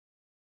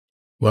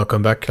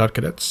Welcome back, Cloud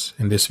Cadets.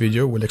 In this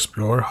video, we'll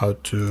explore how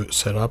to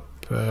set up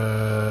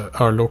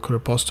our local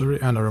repository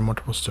and our remote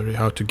repository,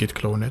 how to git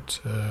clone it,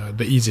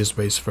 the easiest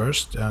ways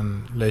first,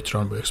 and later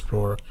on we'll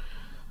explore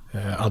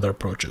other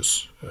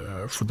approaches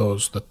for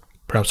those that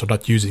perhaps are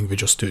not using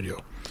Visual Studio.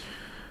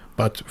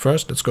 But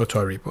first, let's go to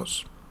our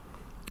repos.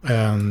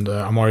 And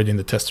I'm already in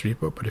the test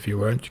repo, but if you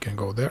weren't, you can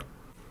go there.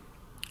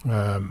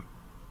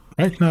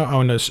 Right now, I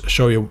want to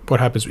show you what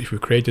happens if we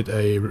created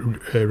a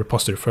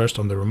repository first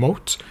on the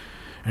remote,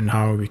 and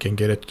how we can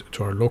get it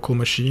to our local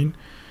machine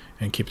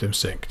and keep them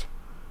synced.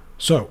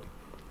 So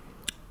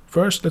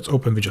first, let's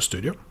open Visual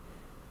Studio.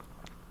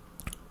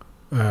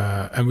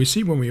 And we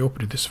see when we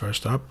open this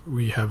first up,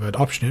 we have an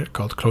option here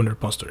called Clone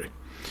Repository.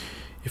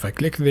 If I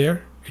click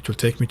there, it will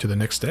take me to the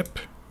next step,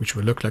 which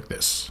will look like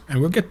this. And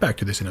we'll get back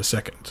to this in a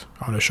second.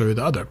 I want to show you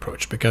the other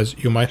approach, because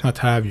you might not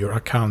have your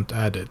account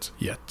added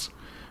yet.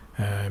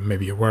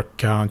 Maybe your work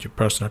account, your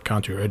personal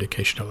account, your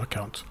educational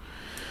account.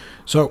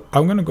 So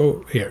I'm going to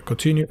go here,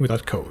 continue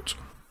without code.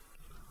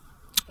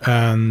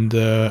 And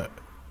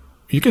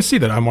you can see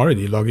that I'm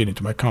already logged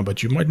into my account,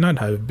 but you might not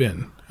have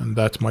been. And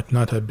that might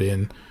not have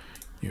been,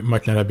 you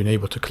might not have been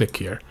able to click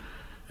here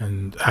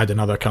and add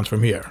another account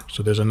from here.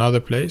 So there's another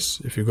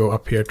place. If you go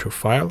up here to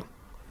File,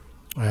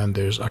 and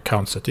there's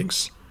Account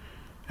Settings.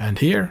 And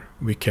here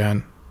we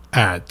can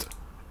add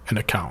an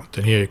account.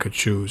 And here you could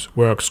choose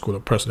work, school, or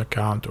personal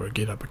account, or a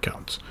GitHub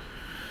account.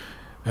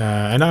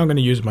 And now I'm going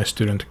to use my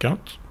student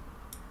account.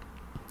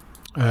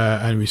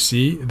 And we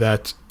see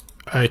that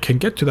I can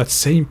get to that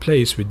same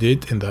place we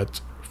did in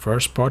that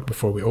first part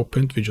before we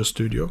opened Visual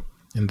Studio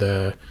in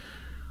the,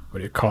 what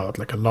do you call it,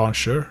 like a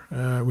launcher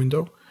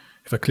window.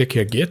 If I click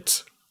here,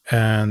 Git,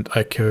 and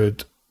I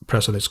could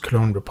press on this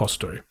Clone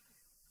Repository.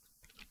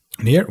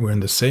 And here we're in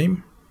the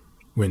same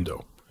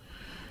window.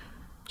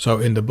 So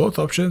in the both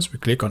options, we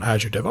click on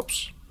Azure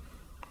DevOps,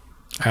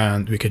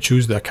 and we can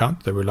choose the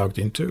account that we're logged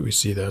into. We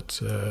see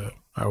that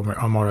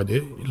I'm already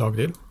logged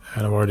in,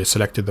 and I've already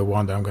selected the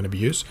one that I'm going to be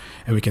used,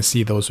 and we can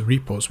see those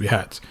repos we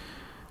had.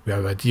 We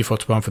have a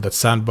default one for that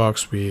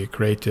sandbox we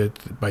created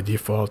by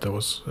default that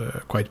was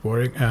quite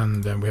boring,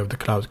 and then we have the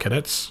Cloud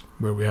Cadets,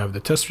 where we have the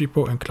test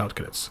repo and Cloud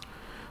Cadets.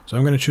 So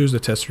I'm going to choose the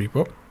test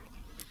repo,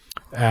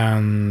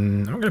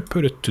 and I'm going to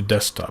put it to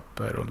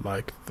desktop. I don't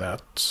like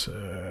that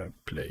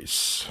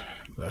place,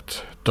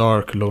 that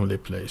dark, lonely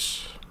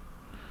place.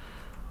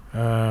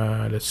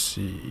 Let's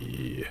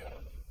see.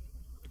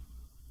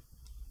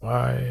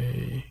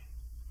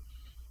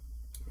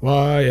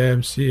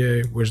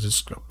 YMCA, where's this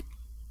club?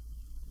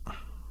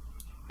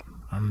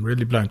 I'm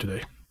really blind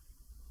today.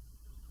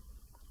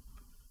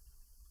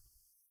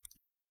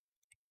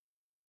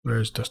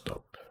 Where's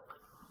desktop?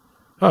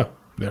 Oh,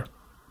 there.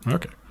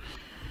 Okay.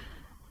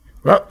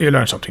 Well, you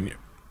learned something new.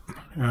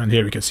 And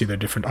here we can see the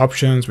different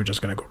options. We're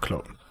just going to go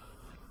clone.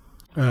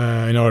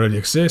 It already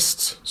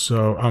exists,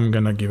 so I'm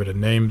going to give it a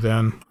name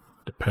then,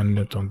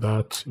 dependent on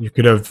that. You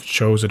could have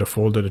chosen a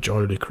folder that you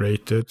already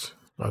created,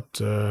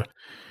 but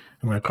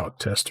I'm going to call it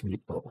test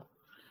repo.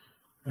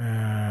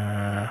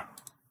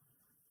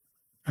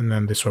 And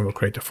then this one will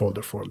create a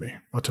folder for me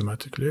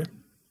automatically.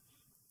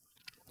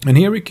 And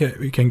here we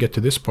can get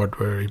to this part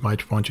where it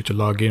might want you to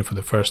log in for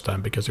the first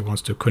time, because it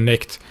wants to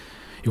connect.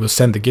 It will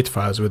send the Git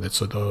files with it,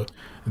 so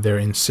they're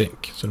in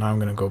sync. So now I'm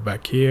going to go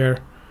back here,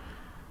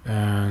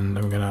 and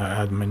I'm going to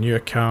add my new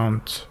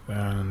account,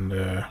 and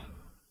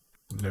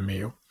let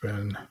me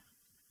open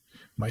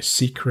my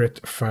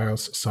secret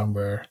files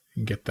somewhere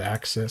and get the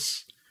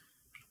access.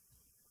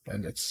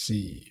 And let's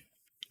see,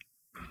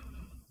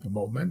 a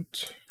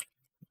moment.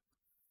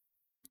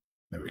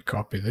 Then we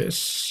copy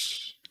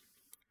this,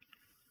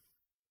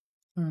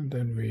 and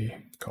then we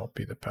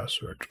copy the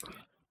password.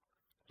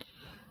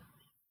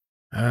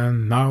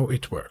 And now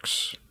it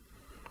works.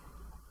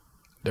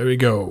 There we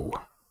go.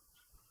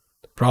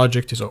 The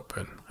project is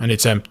open, and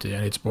it's empty,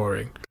 and it's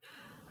boring.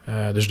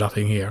 There's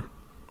nothing here.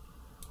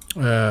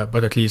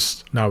 But at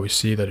least now we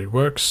see that it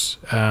works,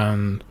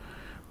 and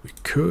we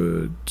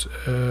could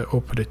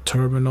open a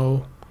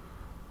terminal.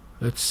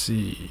 Let's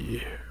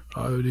see,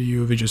 how do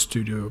you Visual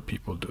Studio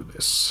people do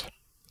this?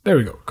 There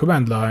we go,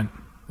 command line.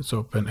 Let's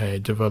open a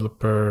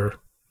developer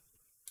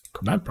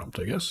command prompt,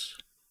 I guess.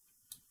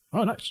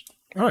 Oh, nice.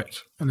 All right,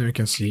 and then we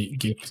can see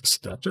Git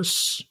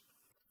status,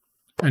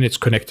 and it's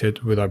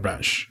connected with our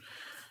branch.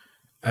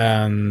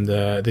 And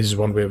this is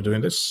one way of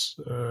doing this,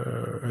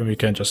 and we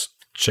can just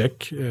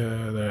check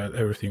that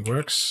everything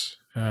works.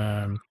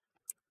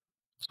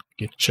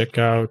 Git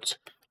checkout,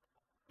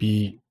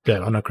 I'm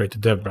gonna create a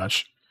dev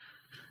branch,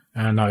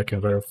 and now I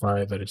can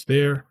verify that it's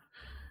there.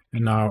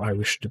 And now I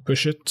wish to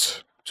push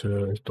it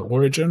to the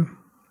origin.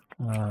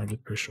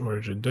 Git push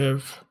origin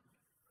dev,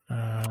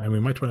 and we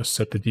might want to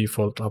set the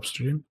default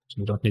upstream, so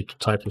we don't need to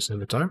type this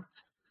every time.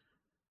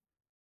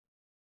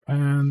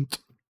 And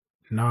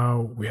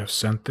now we have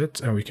sent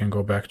it, and we can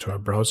go back to our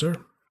browser,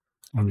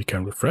 and we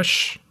can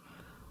refresh,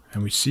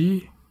 and we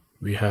see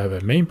we have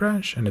a main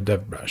branch and a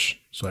dev branch.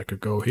 So I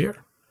could go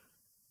here,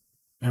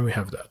 and we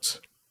have that.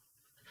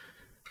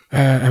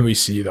 And we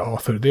see the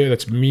author there,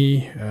 that's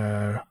me.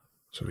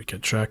 so we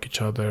can track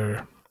each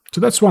other.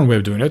 So that's one way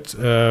of doing it.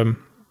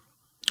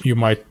 You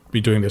might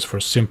be doing this for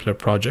simpler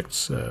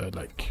projects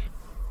like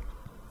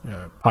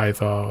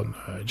Python,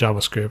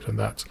 JavaScript, and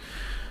that.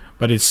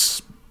 But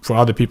it's for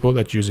other people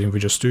that using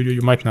Visual Studio,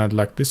 you might not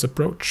like this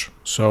approach.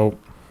 So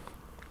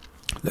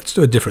let's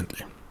do it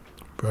differently.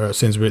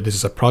 Since this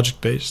is a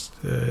project-based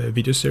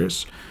video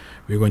series,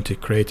 we're going to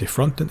create a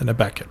front-end and a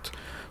backend.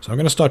 So I'm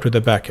going to start with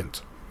the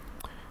backend.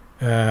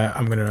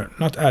 I'm going to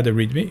not add a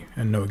README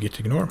and no git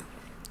ignore.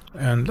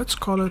 And let's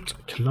call it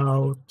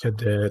Cloud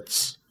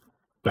Cadets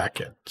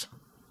Backend.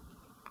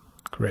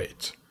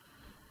 Great.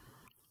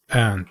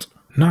 And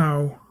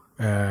now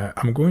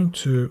I'm going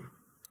to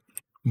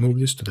move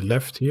this to the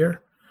left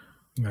here.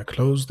 I'm going to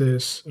close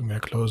this. I'm going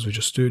to close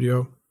Visual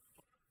Studio.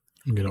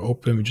 I'm going to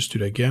open Visual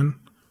Studio again.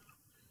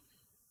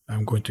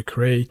 I'm going to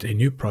create a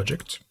new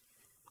project.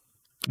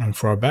 And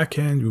for our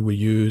backend, we will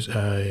use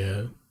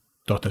a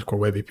 .NET Core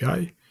Web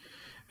API.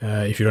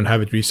 If you don't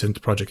have a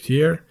recent project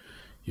here,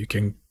 you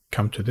can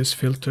come to this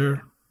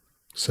filter,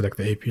 select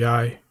the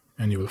API,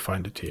 and you will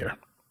find it here.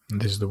 And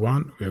this is the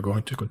one we are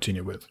going to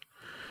continue with.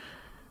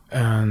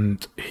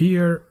 And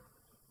here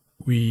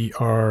we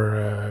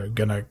are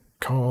gonna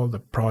call the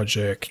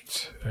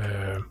project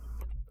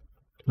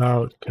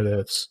Cloud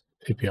Cadets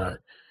API,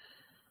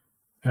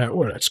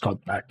 or let's call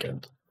it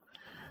backend.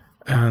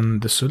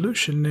 And the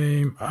solution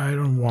name, I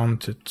don't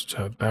want it to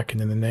have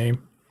backend in the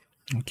name.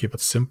 I'll keep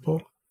it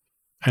simple.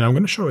 And I'm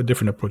going to show a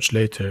different approach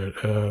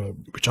later,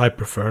 which I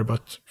prefer,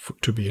 but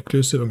to be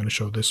inclusive, I'm going to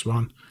show this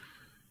one.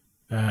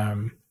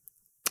 And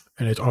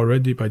it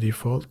already by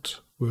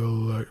default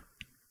will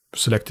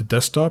select the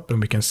desktop,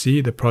 and we can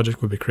see the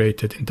project will be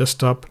created in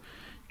desktop,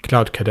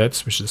 Cloud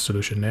Cadets, which is the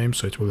solution name,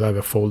 so it will have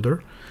a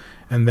folder,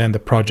 and then the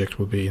project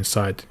will be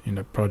inside in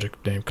a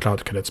project name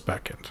Cloud Cadets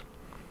Backend.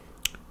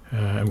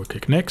 And we'll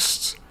click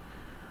next.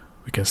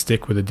 We can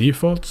stick with the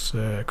defaults,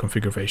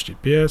 configure for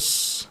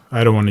HTTPS.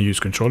 I don't want to use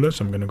controllers,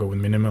 so I'm going to go with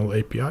minimal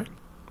API.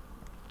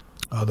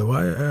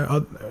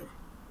 Otherwise,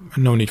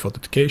 no need for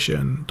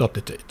authentication,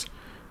 .NET 8.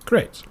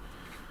 Great.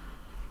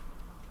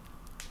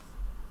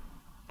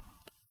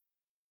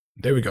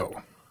 There we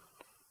go.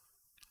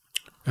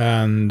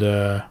 And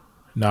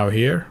now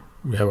here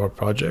we have our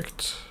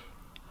project.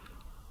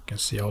 You can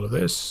see all of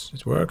this.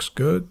 It works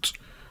good.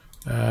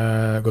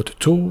 Go to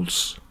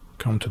Tools,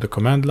 come to the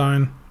command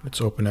line. Let's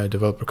open a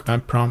developer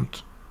command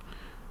prompt.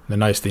 The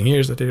nice thing here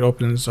is that it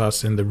opens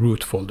us in the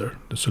root folder,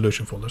 the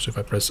solution folder. So if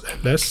I press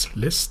ls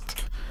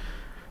list,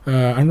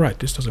 I'm right,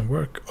 this doesn't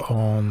work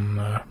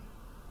on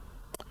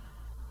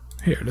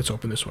here. Let's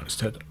open this one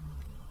instead.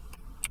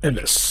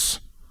 ls.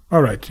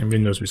 All right, in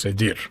Windows we say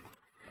dir.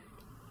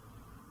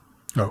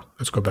 Oh,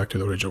 let's go back to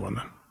the original one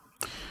then.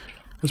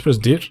 Let's press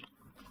dir,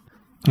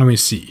 and we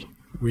see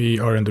we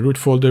are in the root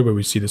folder where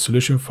we see the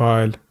solution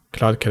file,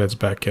 Cloud Cadets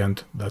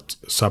Backend, that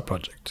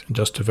subproject. And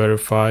just to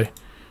verify,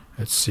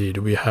 let's see,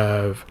 do we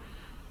have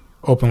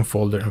open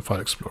folder and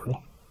file explorer?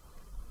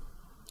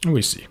 And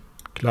we see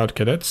Cloud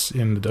Cadets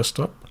in the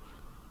desktop.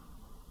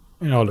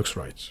 And it all looks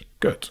right.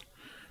 Good.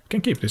 We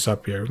can keep this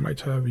up here. We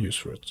might have use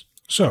for it.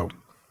 So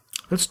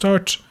let's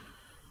start.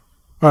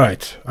 All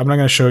right, I'm not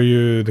going to show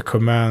you the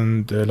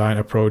command line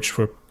approach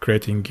for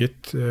creating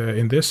Git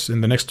in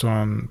the next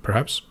one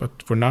perhaps,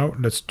 but for now,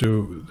 let's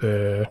do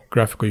the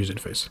graphical user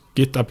interface.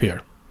 Git up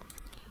here.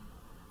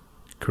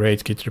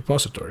 Create Git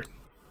repository.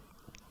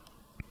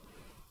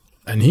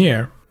 And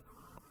here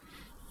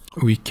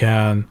we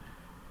can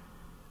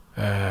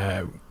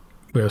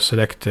we have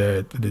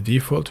selected the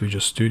default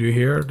Visual Studio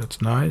here.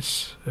 That's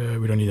nice.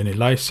 We don't need any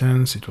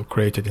license. It will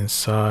create it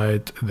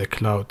inside the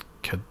Cloud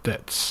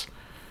Cadets.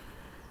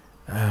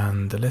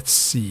 And let's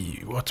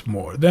see what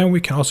more. Then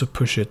we can also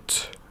push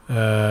it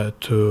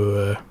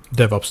to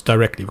DevOps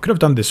directly. We could have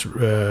done this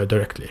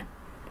directly,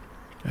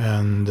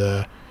 and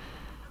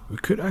we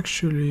could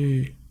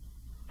actually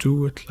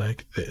do it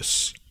like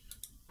this.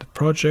 The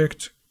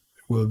project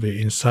will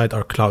be inside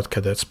our Cloud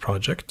Cadets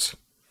project.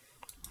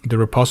 The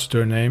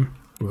repository name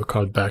we will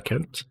call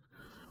backend,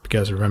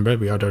 because remember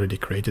we had already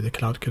created the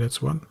Cloud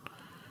Cadets one.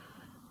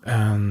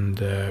 And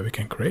we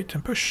can create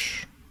and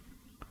push.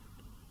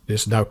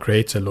 This now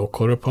creates a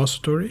local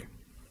repository,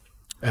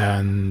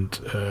 and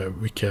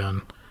we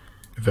can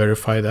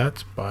verify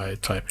that by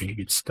typing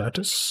git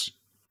status.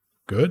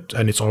 Good,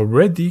 and it's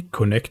already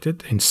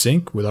connected in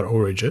sync with our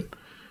origin.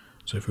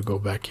 So if we go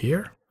back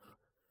here,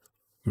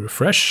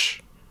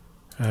 refresh.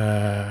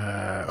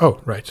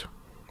 Oh, right.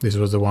 This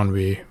was the one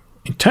we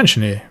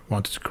intentionally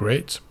wanted to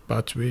create,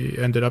 but we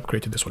ended up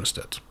creating this one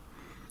instead.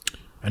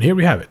 And here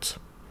we have it.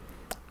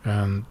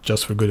 And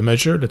just for good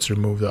measure, let's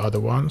remove the other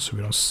one so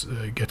we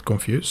don't get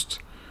confused.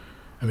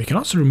 And we can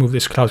also remove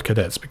this Cloud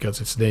Cadets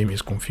because its name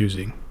is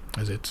confusing,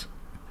 as it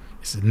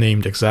is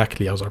named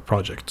exactly as our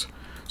project.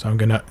 So I'm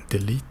gonna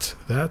delete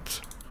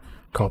that,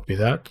 copy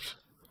that,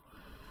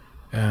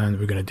 and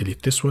we're gonna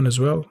delete this one as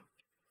well.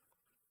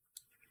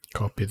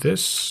 Copy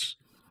this,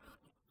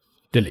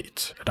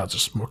 delete, and that's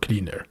just more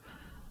cleaner.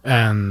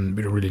 And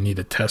we don't really need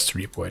a test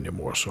repo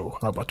anymore, so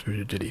how about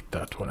we delete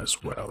that one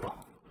as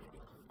well.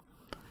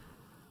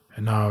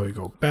 And now we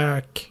go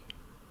back,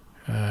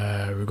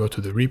 we go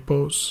to the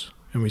repos,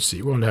 and we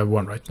see we only have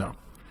one right now.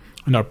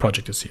 And our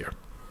project is here.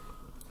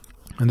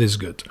 And this is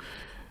good.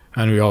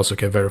 And we also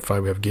can verify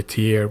we have git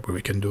here, where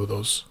we can do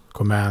those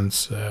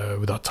commands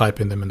without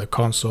typing them in the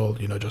console,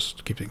 you know,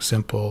 just keep things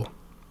simple,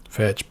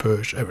 fetch,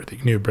 push,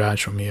 everything, new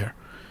branch from here.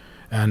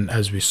 And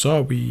as we saw,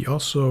 we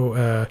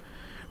also,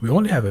 we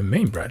only have a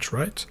main branch,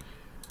 right?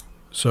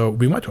 So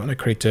we might want to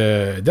create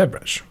a dev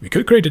branch. We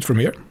could create it from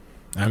here,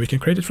 and we can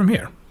create it from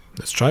here.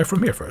 Let's try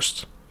from here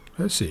first.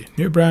 Let's see,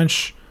 new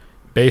branch,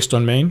 based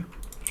on main,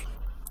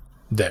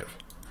 dev.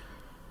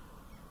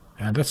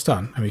 And that's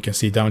done. And we can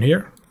see down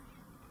here,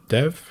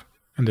 dev,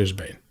 and there's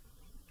main.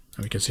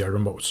 And we can see our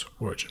remotes,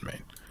 origin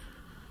main.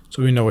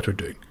 So we know what we're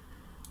doing.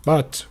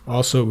 But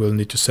also we'll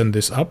need to send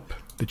this up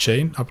the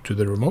chain, up to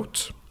the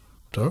remote.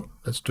 So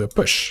let's do a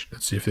push.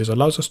 Let's see if this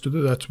allows us to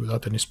do that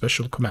without any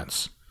special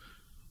commands.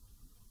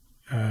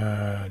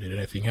 Did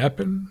anything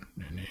happen?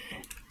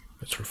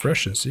 Let's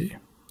refresh and see.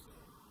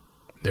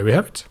 There we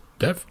have it,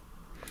 dev.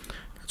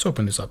 Let's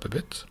open this up a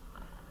bit.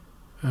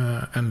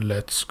 And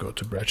let's go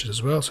to branches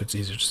as well, so it's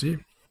easier to see.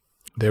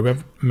 There we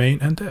have main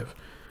and dev.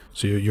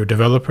 So your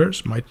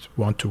developers might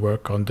want to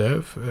work on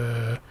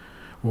dev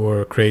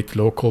or create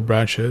local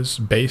branches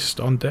based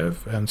on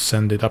dev and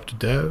send it up to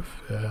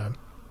dev.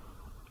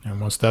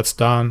 And once that's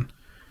done,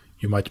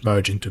 you might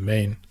merge into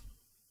main.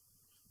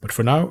 But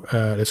for now,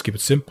 let's keep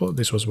it simple.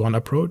 This was one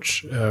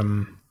approach.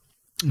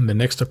 In the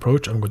next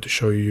approach, I'm going to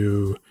show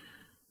you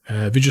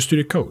Visual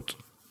Studio Code.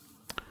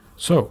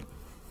 So,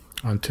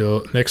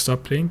 until next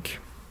uplink,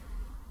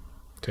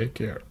 take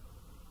care.